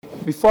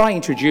Before I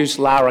introduce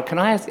Lara, can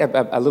I ask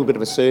a little bit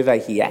of a survey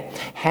here?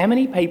 How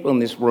many people in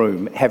this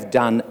room have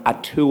done a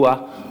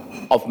tour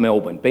of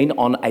Melbourne, been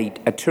on a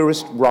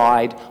tourist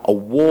ride, a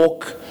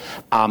walk,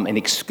 an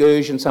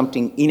excursion,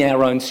 something in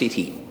our own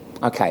city?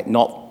 Okay,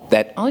 not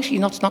that. Actually,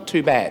 it's not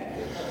too bad.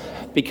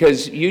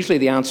 Because usually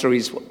the answer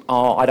is,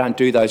 I don't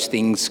do those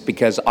things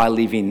because I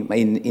live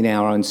in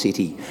our own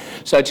city.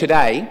 So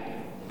today,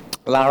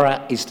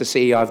 Lara is the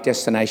CEO of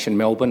Destination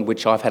Melbourne,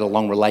 which I've had a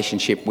long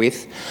relationship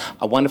with,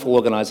 a wonderful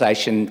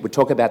organisation. We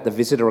talk about the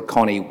visitor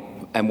economy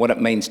and what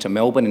it means to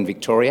Melbourne and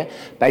Victoria.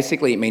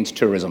 Basically, it means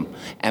tourism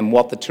and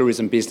what the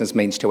tourism business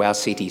means to our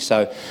city.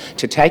 So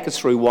to take us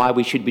through why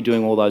we should be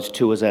doing all those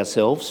tours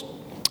ourselves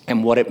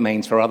and what it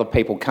means for other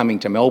people coming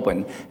to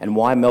Melbourne and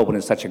why Melbourne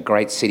is such a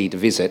great city to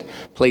visit,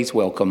 please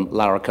welcome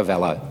Laura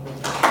Cavallo.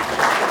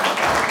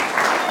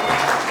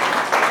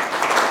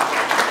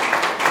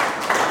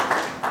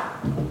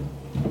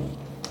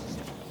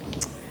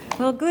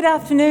 Well, good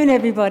afternoon,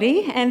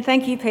 everybody, and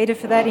thank you, Peter,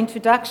 for that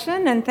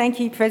introduction, and thank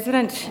you,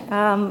 President,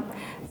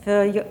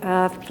 for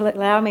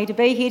allowing me to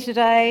be here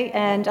today.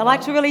 And I'd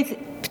like to really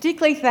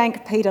particularly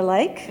thank Peter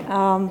Lake,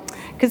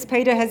 because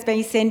Peter has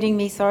been sending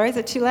me... Sorry, is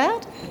it too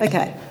loud?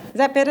 Okay. Is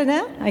that better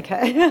now?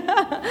 Okay.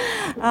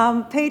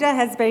 Peter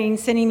has been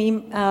sending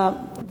me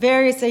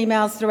various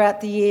emails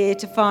throughout the year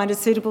to find a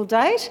suitable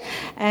date,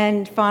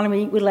 and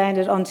finally we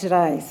landed on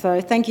today.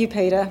 So thank you,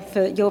 Peter,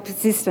 for your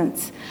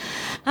persistence.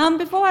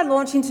 Before I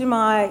launch into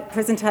my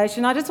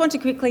presentation, I just want to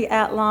quickly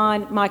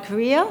outline my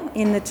career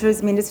in the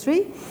tourism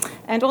industry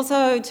and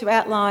also to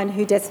outline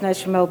who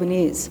Destination Melbourne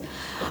is.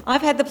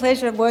 I've had the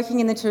pleasure of working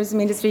in the tourism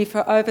industry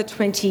for over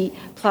 20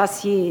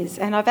 plus years,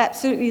 and I've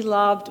absolutely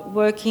loved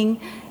working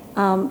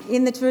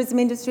in the tourism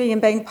industry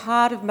and being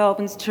part of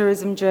Melbourne's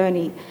tourism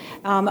journey.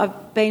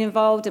 I've been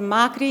involved in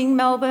marketing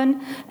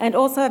Melbourne and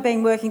also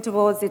been working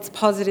towards its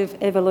positive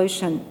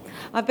evolution.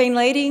 I've been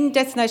leading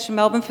Destination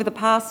Melbourne for the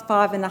past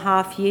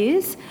 5.5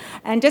 years,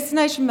 and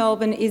Destination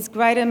Melbourne is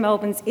Greater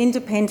Melbourne's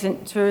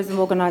independent tourism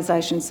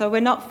organisation. So we're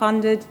not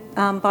funded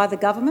by the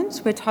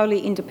government, we're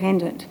totally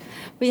independent.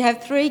 We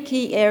have 3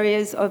 key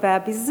areas of our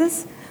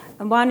business.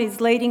 And one is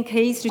leading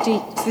key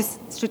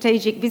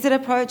strategic visitor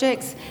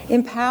projects,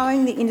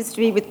 empowering the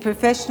industry with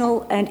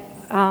professional and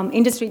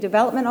industry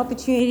development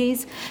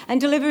opportunities, and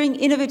delivering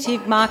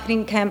innovative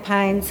marketing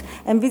campaigns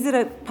and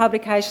visitor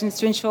publications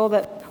to ensure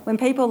that when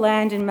people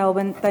land in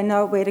Melbourne, they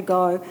know where to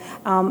go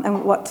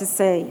and what to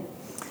see.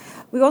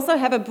 We also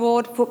have a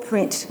broad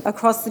footprint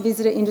across the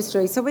visitor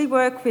industry. So we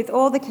work with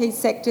all the key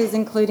sectors,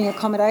 including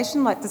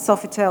accommodation, like the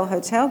Sofitel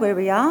Hotel, where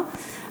we are,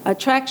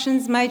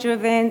 attractions, major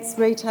events,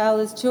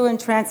 retailers, tour and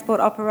transport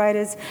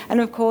operators,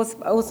 and of course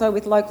also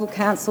with local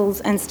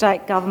councils and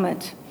state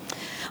government.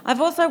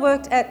 I've also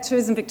worked at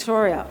Tourism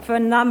Victoria for a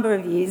number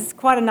of years,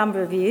 quite a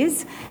number of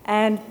years,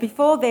 and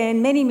before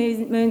then, many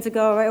moons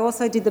ago, I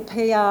also did the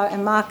PR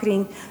and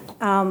marketing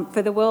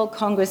for the World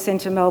Congress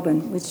Centre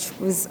Melbourne, which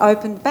was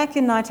opened back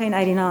in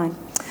 1989.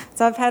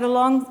 So I've had a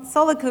long,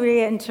 solid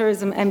career in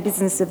tourism and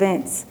business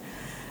events.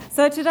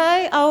 So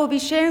today I will be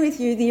sharing with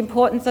you the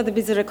importance of the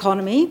visitor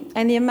economy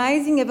and the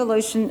amazing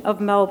evolution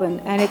of Melbourne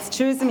and its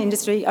tourism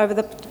industry over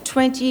the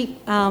 20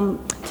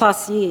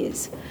 plus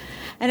years.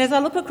 And as I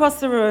look across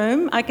the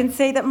room, I can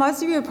see that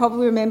most of you will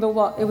probably remember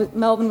what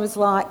Melbourne was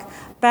like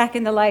back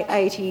in the late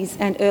 80s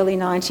and early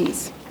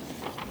 90s.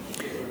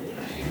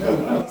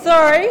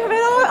 Sorry, I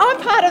mean,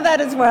 I'm part of that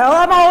as well.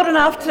 I'm old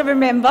enough to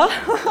remember.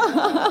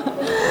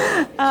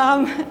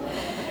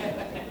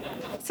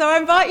 So I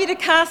invite you to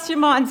cast your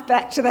minds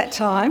back to that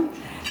time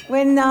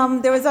when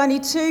there was only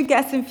 2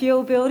 gas and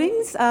fuel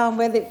buildings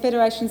where the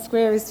Federation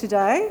Square is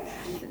today.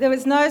 There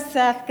was no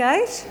South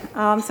Gate,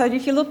 so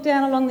if you look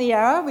down along the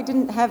Yarra, we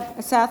didn't have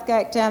a South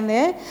Gate down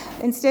there.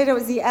 Instead it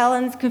was the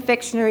Allen's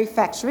Confectionery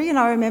Factory, and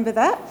I remember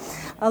that,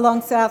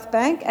 along South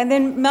Bank. And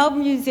then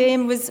Melbourne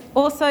Museum was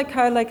also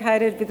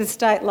co-located with the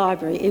State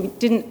Library.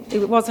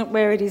 It wasn't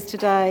where it is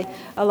today,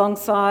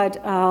 alongside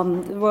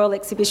the Royal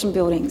Exhibition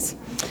buildings.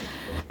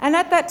 And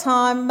at that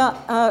time,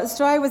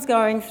 Australia was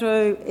going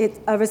through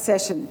a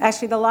recession,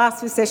 actually the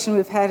last recession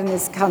we've had in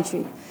this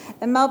country.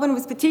 And Melbourne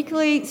was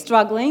particularly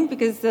struggling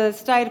because the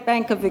State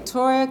Bank of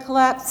Victoria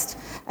collapsed,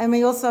 and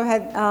we also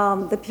had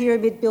the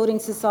Pyramid Building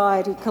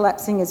Society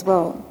collapsing as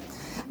well.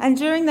 And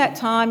during that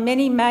time,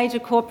 many major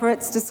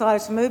corporates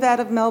decided to move out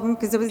of Melbourne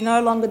because it was no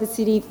longer the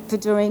city for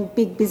doing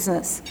big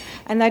business,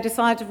 and they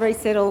decided to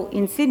resettle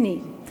in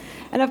Sydney.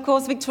 And of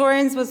course,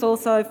 Victorians was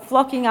also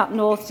flocking up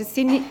north to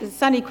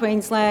sunny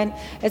Queensland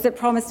as it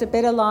promised a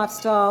better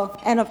lifestyle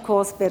and, of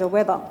course, better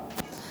weather.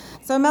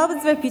 So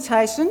Melbourne's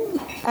reputation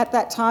at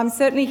that time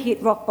certainly hit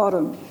rock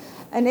bottom,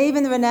 and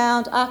even the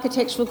renowned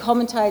architectural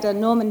commentator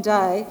Norman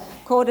Day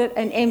called it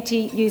an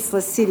empty,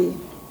 useless city.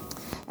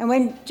 And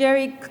when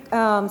Jerry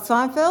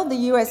Seinfeld,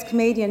 the US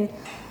comedian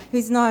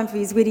who's known for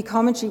his witty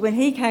commentary, when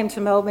he came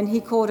to Melbourne, he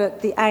called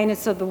it the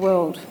anus of the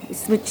world,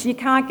 which you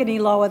can't get any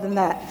lower than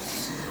that.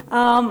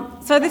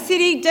 So the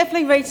city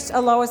definitely reached a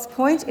lowest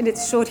point in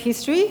its short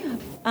history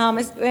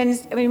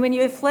when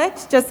you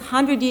reflect, just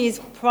 100 years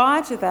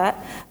prior to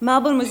that,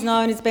 Melbourne was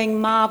known as being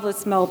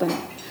marvellous Melbourne.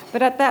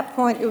 But at that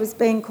point, it was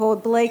being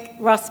called bleak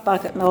rust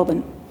bucket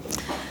Melbourne.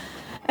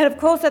 And of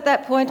course, at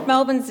that point,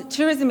 Melbourne's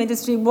tourism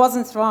industry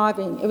wasn't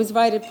thriving. It was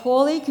rated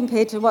poorly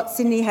compared to what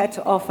Sydney had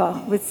to offer,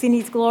 with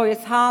Sydney's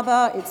glorious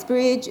harbour, its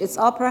bridge, its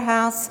opera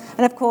house,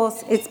 and of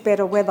course, its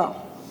better weather.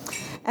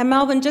 And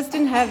Melbourne just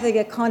didn't have the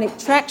iconic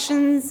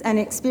attractions and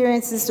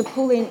experiences to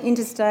pull in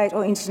interstate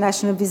or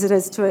international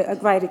visitors to a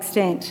great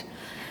extent.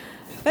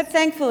 But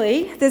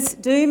thankfully, this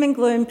doom and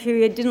gloom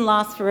period didn't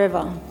last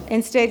forever.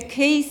 Instead,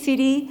 key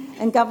city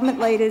and government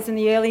leaders in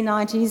the early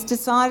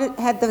 90s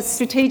had the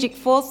strategic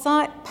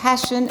foresight,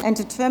 passion and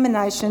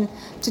determination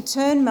to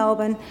turn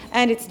Melbourne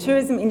and its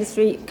tourism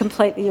industry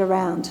completely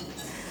around.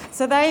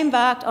 So they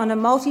embarked on a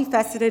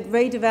multifaceted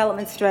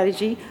redevelopment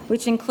strategy,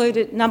 which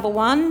included, number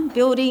one,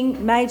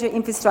 building major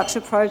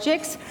infrastructure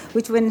projects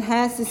which would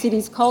enhance the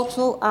city's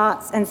cultural,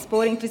 arts and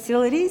sporting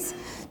facilities.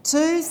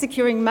 Two,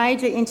 securing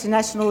major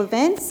international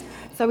events.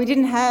 So we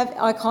didn't have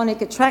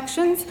iconic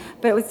attractions,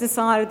 but it was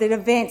decided that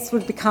events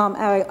would become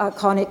our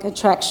iconic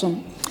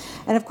attraction.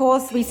 And of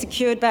course, we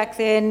secured back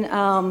then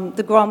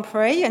the Grand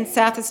Prix, and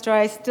South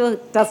Australia still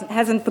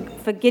hasn't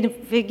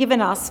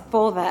forgiven us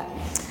for that.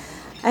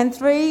 And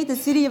three, the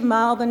City of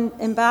Melbourne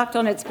embarked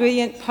on its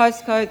brilliant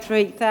postcode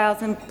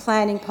 3000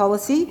 planning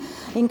policy,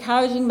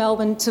 encouraging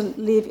Melbourne to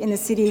live in the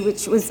city,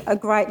 which was a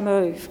great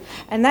move.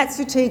 And that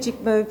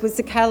strategic move was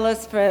the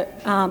catalyst for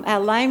our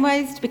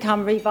laneways to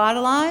become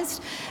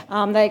revitalised.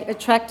 They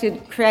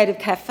attracted creative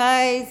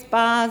cafes,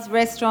 bars,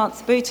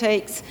 restaurants,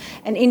 boutiques,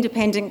 and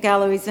independent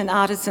galleries and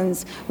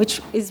artisans,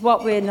 which is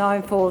what we're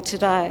known for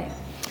today.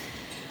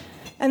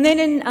 And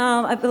then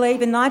I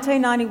believe in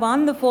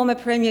 1991, the former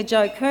Premier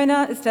Joe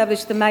Kerner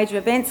established the Major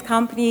Events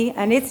Company,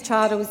 and its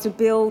charter was to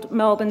build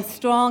Melbourne's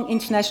strong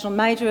international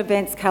major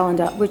events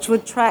calendar, which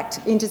would attract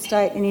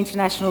interstate and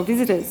international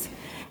visitors.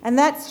 And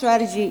that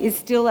strategy is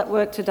still at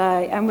work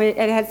today, and it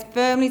has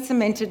firmly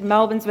cemented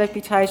Melbourne's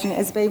reputation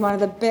as being one of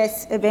the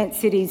best event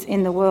cities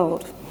in the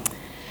world.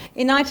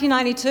 In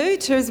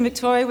 1992, Tourism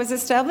Victoria was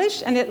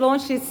established, and it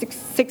launched its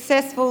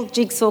successful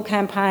Jigsaw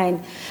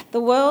campaign, the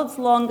world's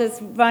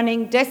longest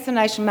running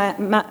destination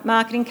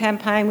marketing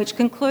campaign, which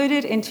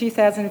concluded in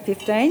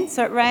 2015,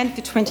 so it ran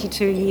for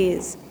 22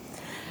 years.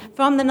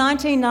 From the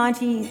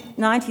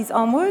 1990s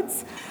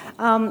onwards,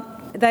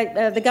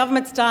 the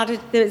government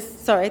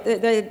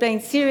there had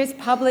been serious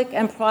public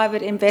and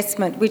private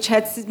investment, which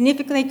had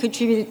significantly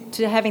contributed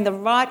to having the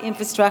right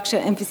infrastructure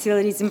and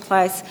facilities in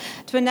place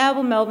to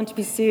enable Melbourne to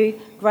pursue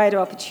greater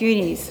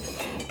opportunities.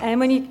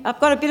 And I've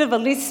got a bit of a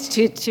list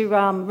to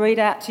read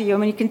out to you, and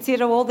when you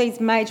consider all these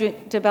major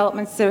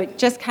developments that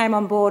just came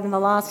on board in the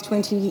last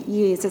 20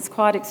 years, it's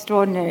quite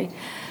extraordinary.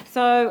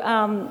 So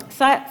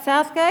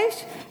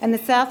Southgate and the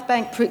South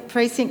Bank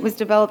precinct was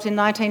developed in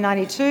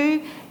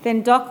 1992.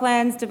 Then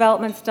Docklands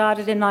development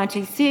started in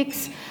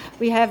 1996.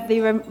 We have the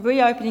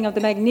reopening of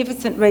the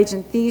magnificent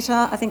Regent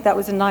Theatre, I think that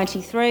was in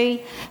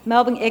 1993.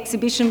 Melbourne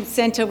Exhibition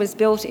Centre was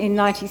built in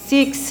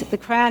 1996. The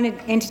Crown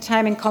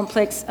Entertainment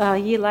Complex a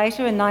year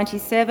later in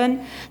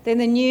 1997. Then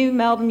the new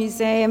Melbourne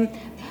Museum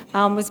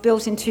was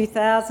built in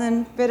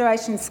 2000,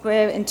 Federation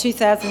Square in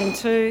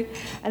 2002,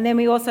 and then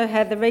we also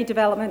had the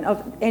redevelopment of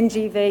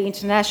NGV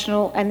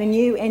International and the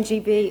new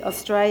NGV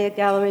Australia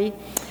Gallery.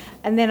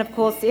 And then, of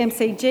course, the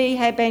MCG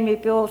had been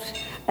rebuilt,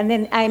 and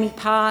then Amy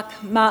Park,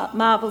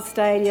 Marvel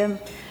Stadium,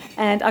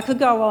 and I could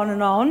go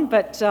on,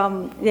 but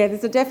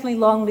there's a definitely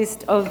long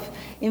list of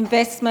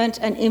investment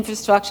and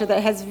infrastructure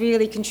that has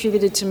really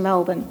contributed to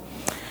Melbourne.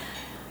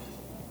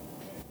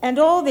 And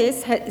all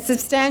this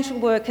substantial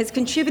work has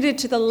contributed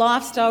to the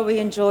lifestyle we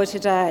enjoy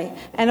today,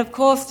 and of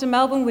course to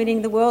Melbourne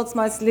winning the world's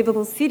most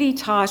livable city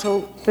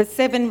title for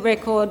 7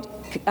 record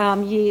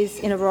years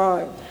in a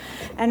row.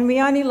 And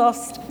we only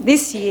lost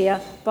this year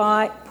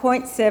by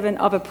 0.7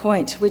 of a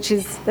point, which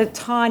is a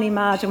tiny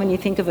margin when you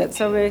think of it.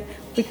 So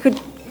we could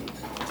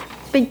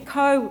be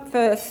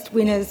co-first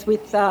winners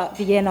with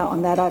Vienna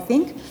on that, I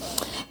think.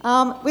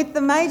 With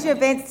the major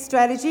events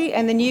strategy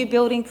and the new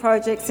building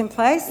projects in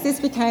place, this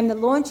became the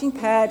launching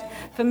pad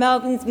for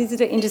Melbourne's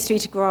visitor industry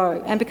to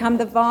grow and become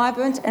the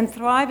vibrant and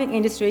thriving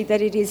industry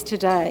that it is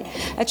today,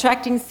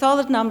 attracting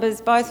solid numbers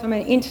both from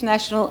an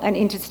international and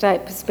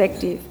interstate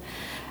perspective.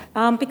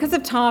 Because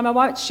of time, I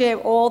won't share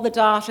all the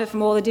data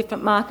from all the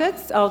different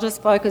markets. I'll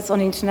just focus on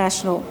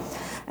international.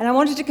 And I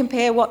wanted to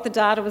compare what the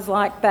data was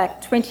like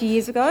back 20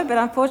 years ago, but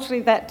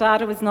unfortunately that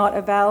data was not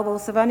available,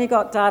 so I've only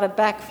got data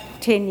back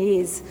 10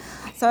 years.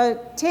 So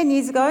 10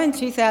 years ago, in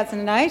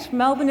 2008,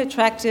 Melbourne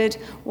attracted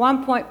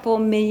 1.4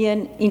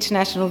 million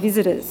international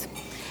visitors.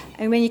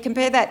 And when you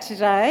compare that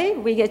today,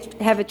 we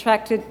have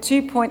attracted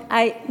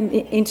 2.8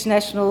 million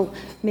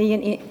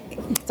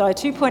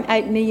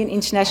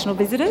international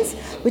visitors,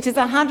 which is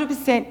a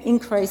 100%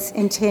 increase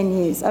in 10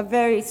 years, a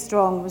very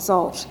strong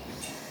result.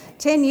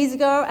 10 years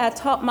ago, our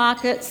top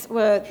markets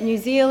were New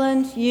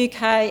Zealand,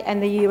 UK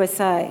and the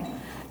USA.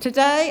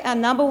 Today, our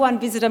number one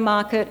visitor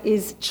market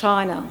is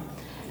China.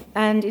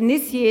 And in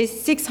this year,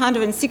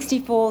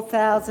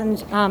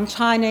 664,000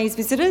 Chinese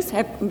visitors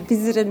have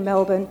visited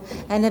Melbourne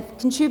and have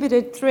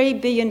contributed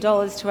 $3 billion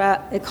to our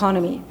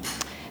economy.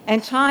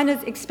 And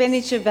China's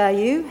expenditure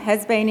value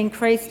has been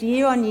increased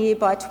year on year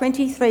by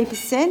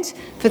 23%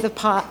 for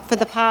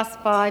the past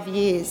 5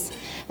 years.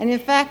 And in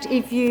fact,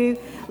 if you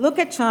look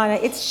at China,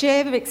 its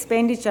share of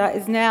expenditure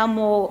is now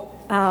more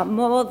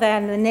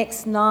than the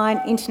next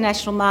 9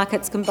 international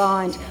markets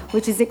combined,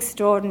 which is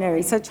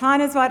extraordinary. So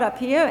China's right up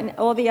here, and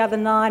all the other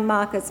 9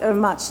 markets are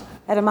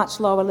at a much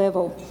lower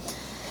level.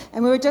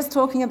 And we were just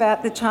talking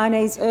about the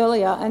Chinese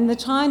earlier, and the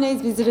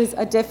Chinese visitors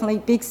are definitely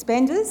big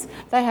spenders.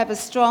 They have a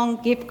strong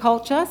gift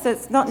culture, so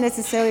it's not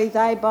necessarily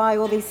they buy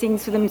all these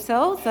things for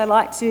themselves. They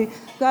like to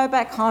go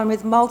back home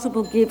with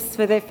multiple gifts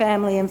for their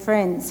family and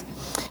friends.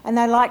 And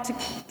they like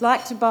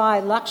to buy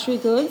luxury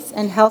goods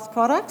and health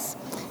products,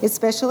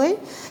 especially.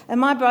 And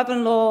my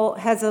brother-in-law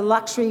has a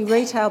luxury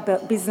retail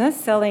business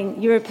selling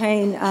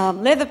European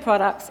leather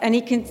products, and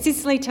he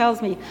consistently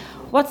tells me,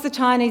 "What's the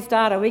Chinese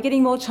data? We're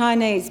getting more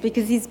Chinese,"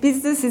 because his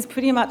business is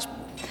pretty much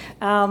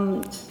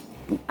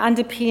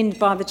underpinned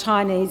by the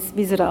Chinese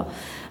visitor.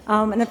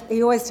 And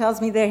he always tells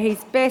me they're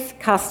his best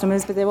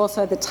customers, but they're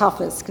also the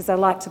toughest because they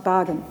like to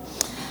bargain.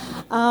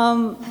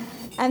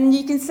 And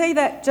you can see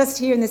that just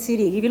here in the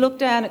city. If you look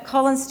down at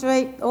Collins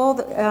Street, all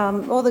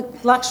the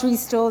luxury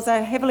stores,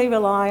 they heavily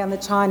rely on the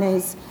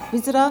Chinese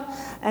visitor,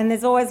 and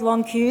there's always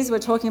long queues. We were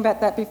talking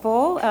about that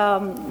before.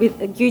 With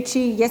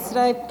Gucci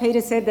yesterday,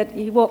 Peter said that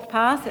he walked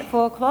past at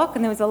 4 o'clock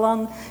and there was a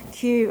long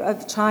queue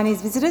of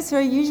Chinese visitors who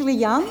are usually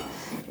young,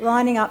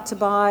 lining up to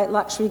buy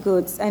luxury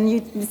goods. And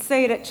you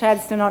see it at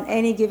Chadstone on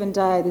any given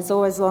day. There's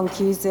always long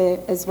queues there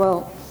as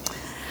well.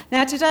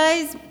 Now,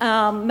 today's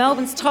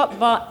Melbourne's top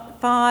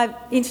 5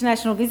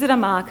 international visitor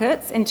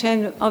markets in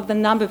terms of the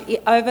number of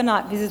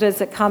overnight visitors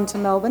that come to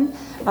Melbourne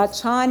are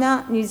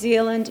China, New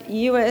Zealand,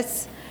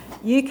 US,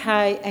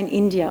 UK and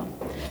India.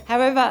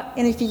 However,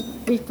 and if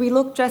we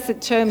look just in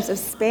terms of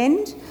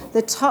spend,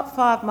 the top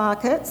 5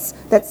 markets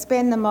that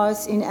spend the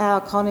most in our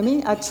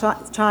economy are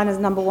China's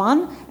number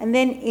 1, and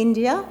then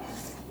India,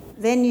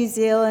 then New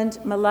Zealand,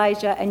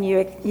 Malaysia and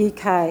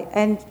UK.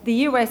 And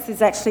the US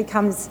actually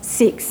comes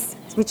 6th,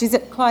 which is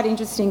quite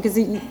interesting because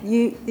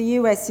the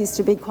US used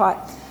to be quite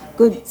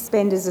good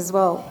spenders as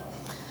well.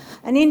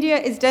 And India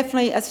is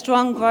definitely a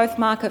strong growth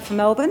market for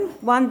Melbourne,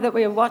 one that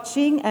we are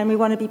watching and we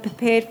want to be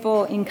prepared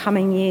for in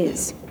coming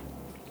years.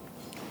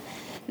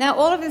 Now,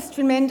 all of this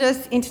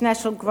tremendous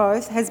international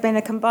growth has been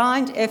a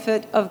combined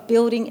effort of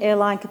building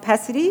airline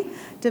capacity,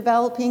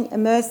 developing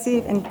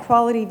immersive and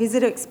quality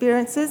visitor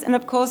experiences, and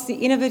of course the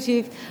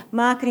innovative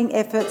marketing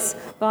efforts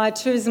by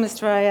Tourism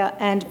Australia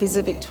and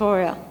Visit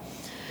Victoria.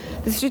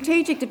 The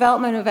strategic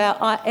development of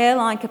our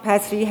airline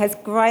capacity has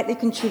greatly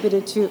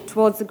contributed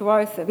towards the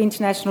growth of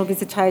international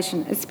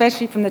visitation,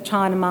 especially from the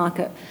China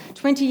market.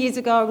 20 years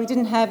ago, we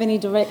didn't have any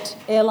direct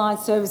airline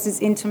services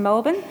into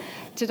Melbourne.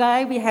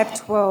 Today, we have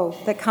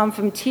 12 that come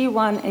from Tier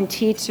 1 and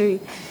Tier 2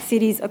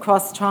 cities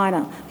across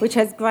China, which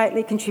has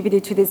greatly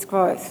contributed to this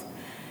growth.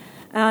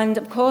 And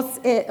of course,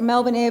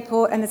 Melbourne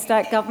Airport and the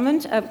state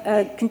government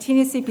are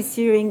continuously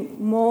pursuing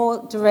more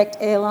direct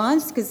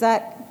airlines because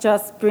that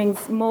just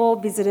brings more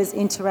visitors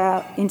into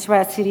our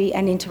city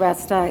and into our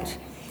state.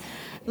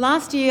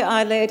 Last year,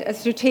 I led a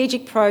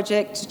strategic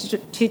project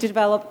to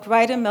develop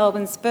Greater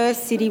Melbourne's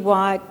first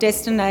citywide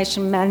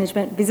destination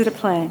management visitor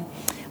plan,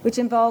 which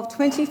involved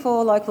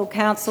 24 local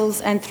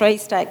councils and 3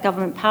 state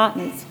government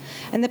partners.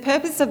 And the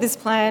purpose of this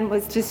plan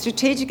was to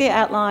strategically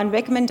outline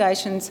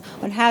recommendations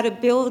on how to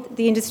build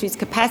the industry's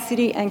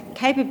capacity and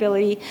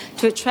capability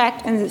to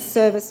attract and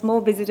service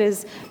more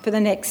visitors for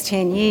the next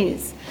 10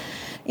 years.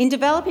 In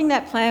developing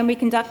that plan, we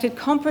conducted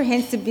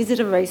comprehensive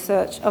visitor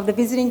research of the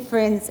visiting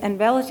friends and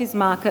relatives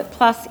market,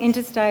 plus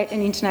interstate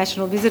and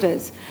international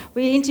visitors.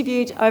 We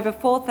interviewed over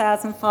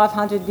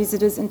 4,500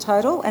 visitors in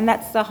total, and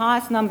that's the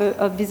highest number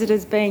of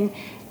visitors being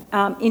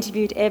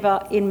interviewed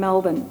ever in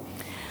Melbourne.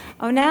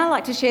 I would now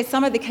like to share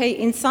some of the key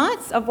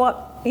insights of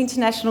what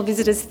international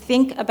visitors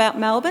think about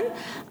Melbourne,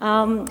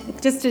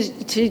 just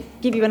to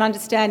give you an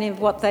understanding of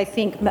what they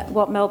think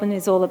what Melbourne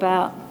is all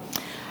about.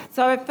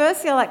 So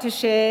firstly, I'd like to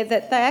share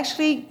that they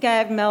actually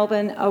gave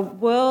Melbourne a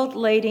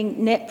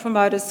world-leading Net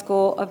Promoter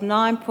Score of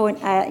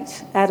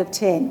 9.8 out of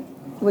 10,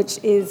 which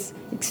is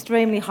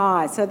extremely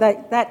high. So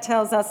that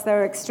tells us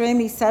they're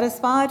extremely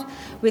satisfied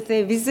with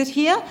their visit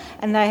here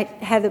and they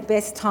had the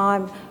best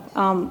time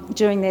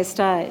during their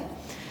stay.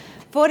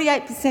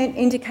 48%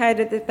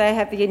 indicated that they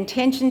have the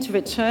intention to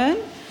return,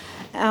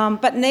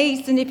 but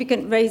need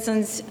significant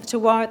reasons to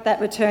warrant that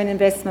return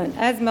investment.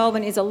 As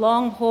Melbourne is a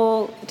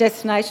long-haul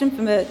destination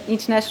from an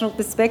international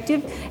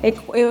perspective, it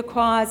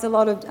requires a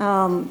lot of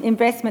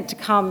investment to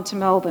come to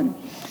Melbourne.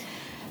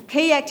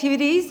 Key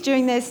activities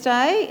during their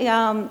stay,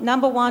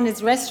 number 1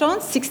 is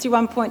restaurants.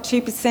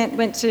 61.2%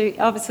 went to,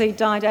 obviously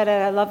dined out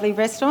at our lovely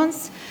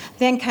restaurants.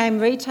 Then came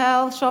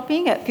retail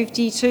shopping at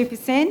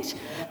 52%.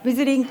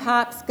 Visiting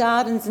parks,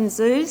 gardens and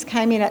zoos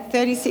came in at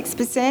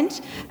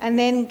 36%. And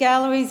then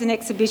galleries and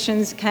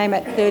exhibitions came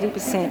at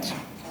 30%.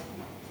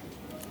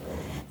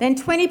 Then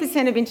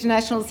 20% of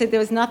internationals said there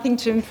was nothing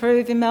to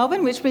improve in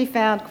Melbourne, which we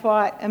found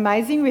quite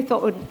amazing. We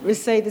thought we'd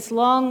receive this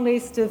long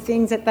list of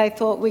things that they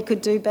thought we could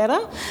do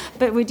better,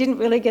 but we didn't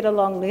really get a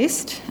long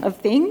list of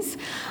things,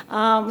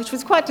 which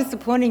was quite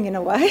disappointing in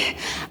a way.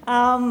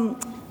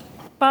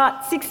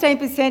 But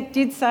 16%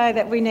 did say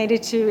that we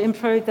needed to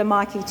improve the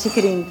Myki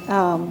ticketing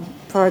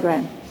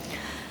program,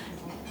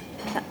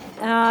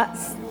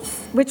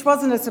 which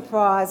wasn't a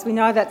surprise. We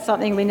know that's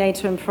something we need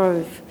to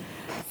improve.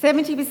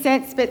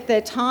 70% spent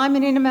their time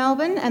in Inner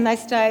Melbourne and they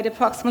stayed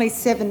approximately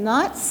 7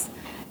 nights,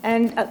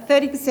 and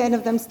 30%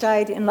 of them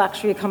stayed in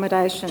luxury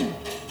accommodation.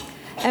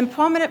 And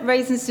prominent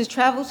reasons to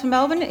travel to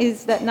Melbourne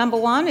is that, number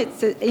one,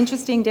 it's an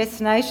interesting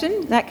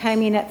destination. That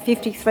came in at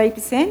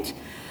 53%.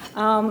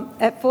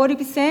 At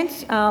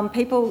 40%,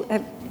 people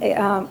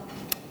have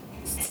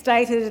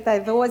stated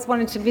they've always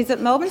wanted to visit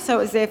Melbourne, so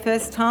it was their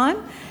first time.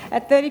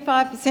 At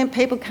 35%,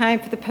 people came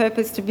for the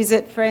purpose to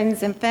visit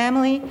friends and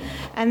family.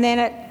 And then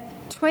at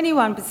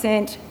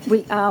 21%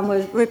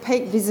 were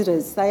repeat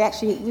visitors. They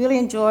actually really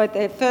enjoyed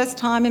their first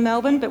time in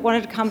Melbourne but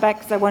wanted to come back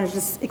because they wanted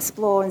to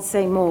explore and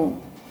see more.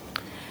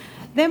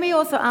 Then we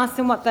also asked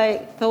them what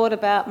they thought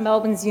about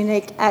Melbourne's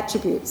unique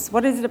attributes.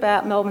 What is it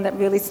about Melbourne that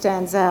really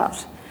stands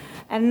out?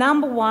 And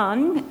number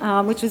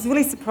one, which was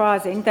really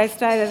surprising, they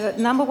stated that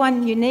number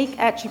one unique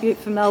attribute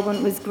for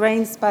Melbourne was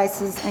green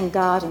spaces and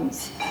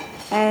gardens.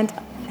 And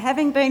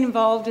having been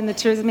involved in the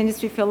tourism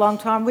industry for a long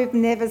time, we've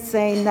never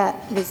seen that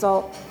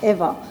result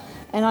ever.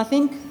 And I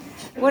think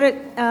what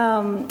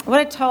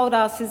it told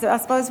us is that I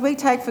suppose we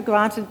take for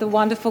granted the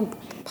wonderful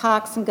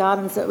parks and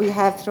gardens that we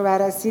have throughout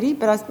our city,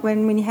 but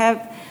when you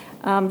have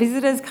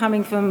visitors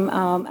coming from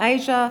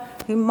Asia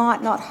who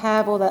might not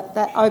have all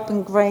that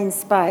open green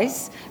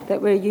space that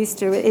we're used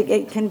to,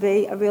 it can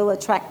be a real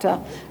attractor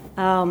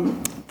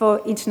for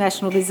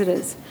international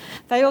visitors.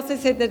 They also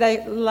said that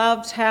they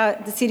loved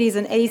how the city is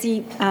an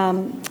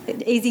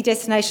easy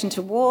destination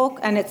to walk,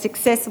 and it's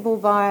accessible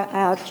via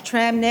our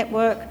tram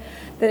network,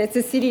 that it's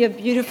a city of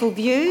beautiful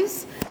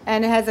views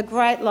and it has a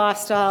great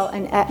lifestyle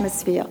and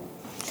atmosphere.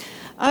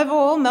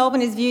 Overall,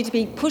 Melbourne is viewed to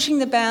be pushing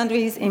the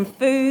boundaries in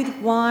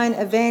food, wine,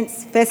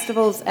 events,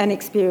 festivals and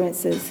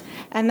experiences.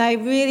 And they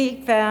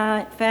really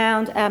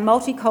found our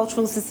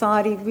multicultural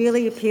society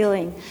really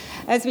appealing.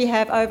 As we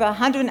have over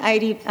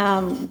 180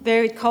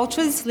 varied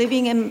cultures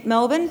living in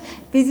Melbourne,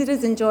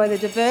 visitors enjoy the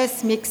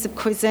diverse mix of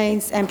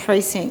cuisines and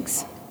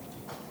precincts.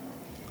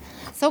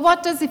 So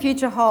what does the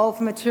future hold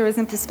from a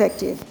tourism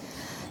perspective?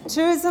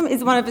 Tourism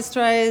is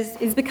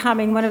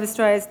becoming one of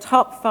Australia's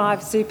top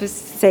 5 super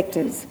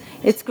sectors.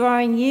 It's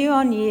growing year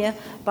on year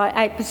by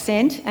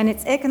 8%, and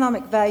its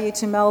economic value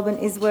to Melbourne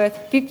is worth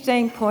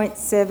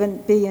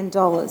 $15.7 billion,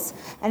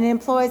 and it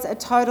employs a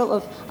total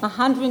of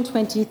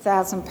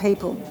 120,000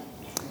 people.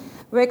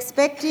 We're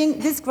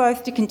expecting this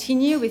growth to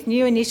continue with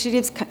new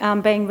initiatives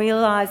being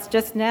realised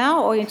just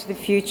now or into the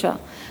future.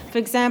 For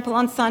example,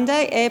 on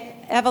Sunday,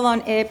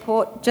 Avalon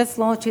Airport just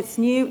launched its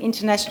new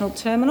international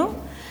terminal.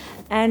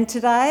 And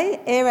today,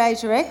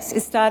 AirAsia X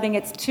is starting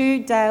its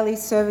 2 daily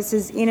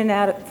services in and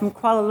out from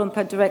Kuala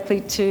Lumpur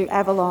directly to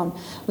Avalon,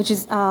 which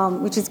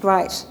is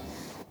great.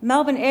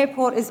 Melbourne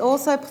Airport is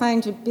also planning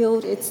to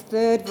build its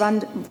 3rd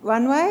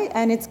runway,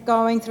 and it's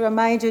going through a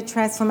major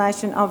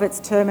transformation of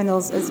its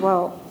terminals as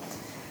well.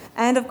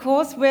 And of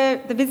course,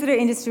 the visitor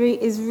industry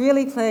is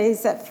really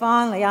pleased that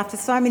finally, after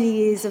so many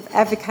years of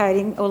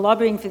advocating or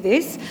lobbying for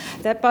this,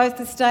 that both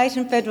the state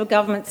and federal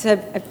governments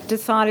have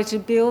decided to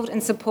build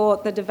and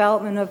support the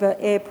development of an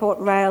airport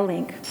rail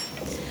link.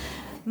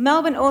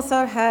 Melbourne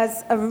also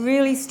has a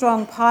really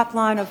strong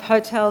pipeline of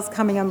hotels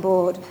coming on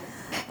board.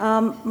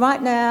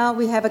 Right now,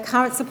 we have a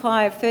current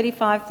supply of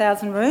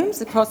 35,000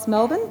 rooms across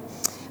Melbourne.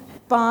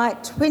 By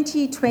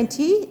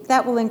 2020,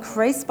 that will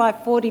increase by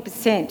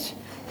 40%.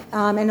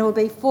 And it will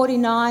be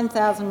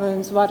 49,000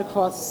 rooms right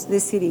across the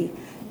city.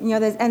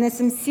 There's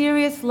some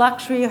serious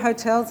luxury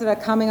hotels that are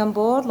coming on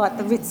board, like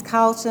the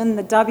Ritz-Carlton,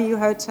 the W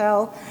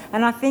Hotel,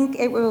 and I think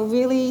it will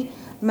really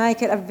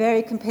make it a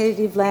very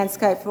competitive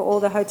landscape for all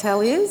the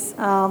hoteliers,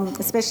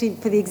 especially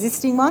for the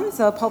existing ones.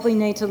 So they'll probably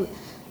need to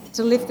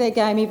lift their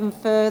game even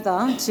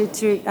further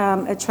to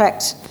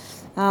attract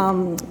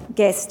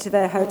guests to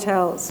their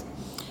hotels.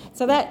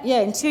 So that,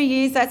 in 2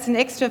 years, that's an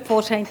extra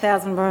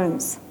 14,000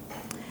 rooms.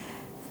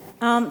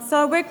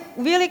 So we're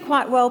really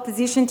quite well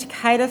positioned to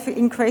cater for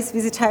increased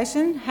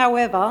visitation.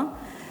 However,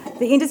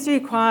 the industry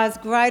requires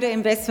greater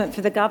investment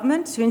for the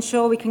government to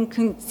ensure we can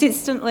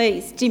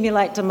consistently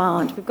stimulate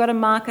demand. We've got to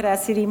market our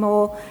city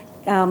more,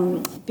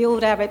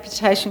 build our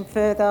reputation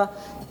further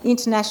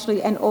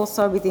internationally and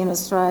also within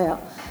Australia.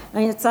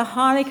 It's a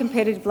highly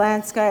competitive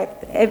landscape.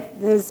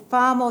 There's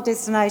far more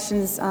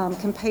destinations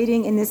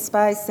competing in this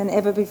space than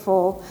ever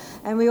before,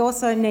 and we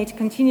also need to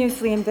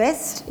continuously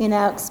invest in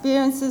our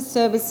experiences,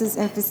 services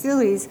and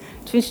facilities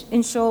to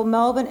ensure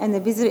Melbourne and the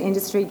visitor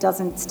industry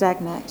doesn't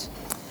stagnate.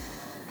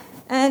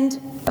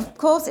 And of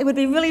course, it would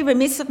be really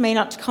remiss of me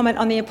not to comment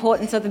on the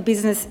importance of the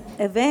business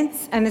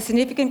events and the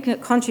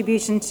significant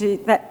contribution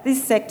that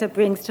this sector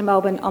brings to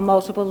Melbourne on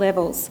multiple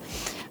levels.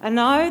 I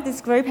know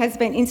this group has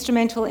been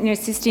instrumental in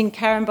assisting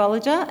Karen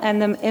Bolliger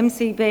and the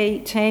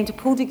MCB team to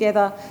pull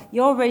together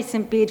your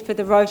recent bid for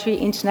the Rotary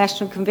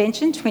International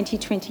Convention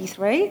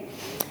 2023.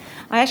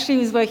 I actually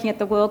was working at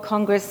the World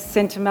Congress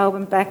Centre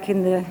Melbourne back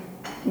in the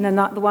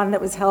one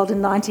that was held in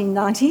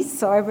 1990s,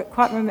 so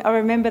I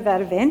remember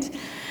that event.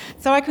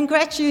 So I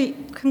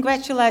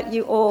congratulate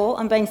you all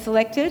on being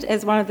selected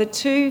as one of the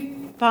 2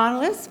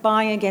 finalists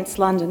vying against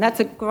London. That's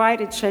a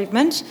great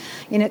achievement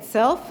in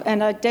itself,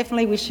 and I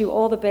definitely wish you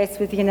all the best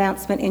with the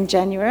announcement in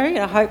January.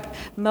 I hope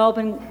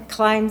Melbourne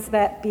claims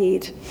that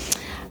bid.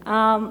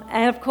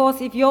 And of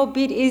course, if your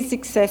bid is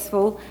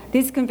successful,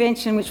 this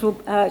convention, which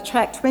will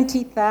attract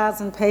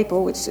 20,000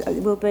 people, which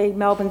will be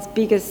Melbourne's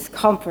biggest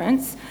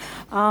conference,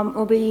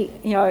 will be,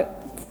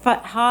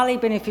 highly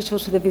beneficial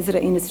to the visitor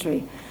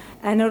industry.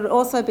 And it would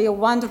also be a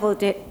wonderful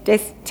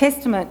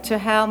testament to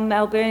how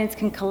Melbournians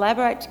can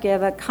collaborate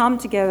together, come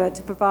together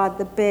to provide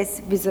the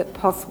best visit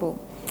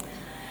possible.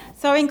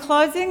 So in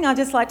closing, I'd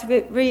just like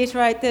to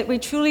reiterate that we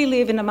truly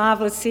live in a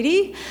marvellous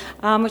city,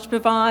 which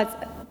provides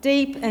a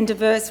deep and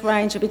diverse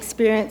range of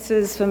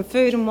experiences from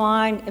food and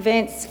wine,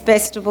 events,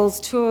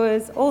 festivals,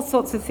 tours, all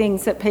sorts of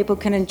things that people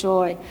can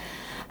enjoy.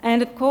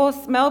 And of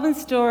course,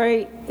 Melbourne's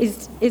story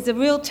is a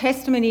real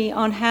testimony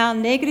on how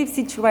negative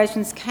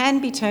situations can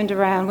be turned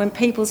around when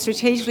people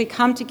strategically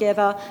come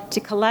together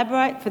to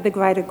collaborate for the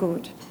greater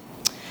good.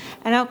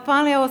 And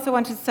finally, I also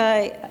want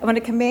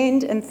to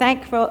commend and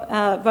thank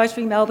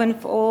Rotary Melbourne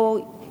for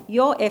all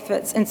your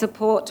efforts and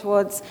support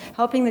towards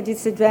helping the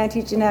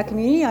disadvantaged in our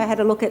community. I had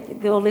a look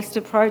at your list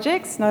of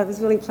projects, and I was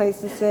really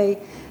pleased to see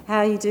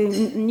how you do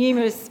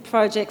numerous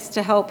projects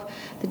to help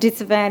the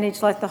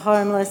disadvantaged, like the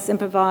homeless, and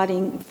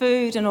providing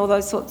food and all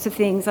those sorts of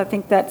things. I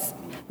think that's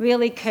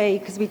really key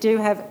because we do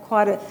have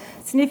quite a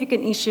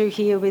significant issue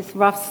here with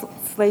rough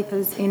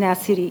sleepers in our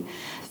city.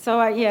 So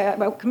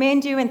I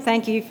commend you and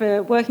thank you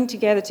for working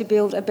together to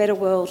build a better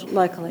world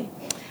locally.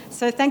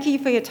 So thank you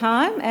for your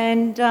time,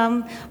 and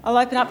I'll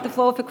open up the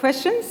floor for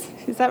questions.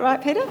 Is that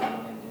right, Peter?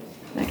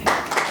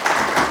 Okay.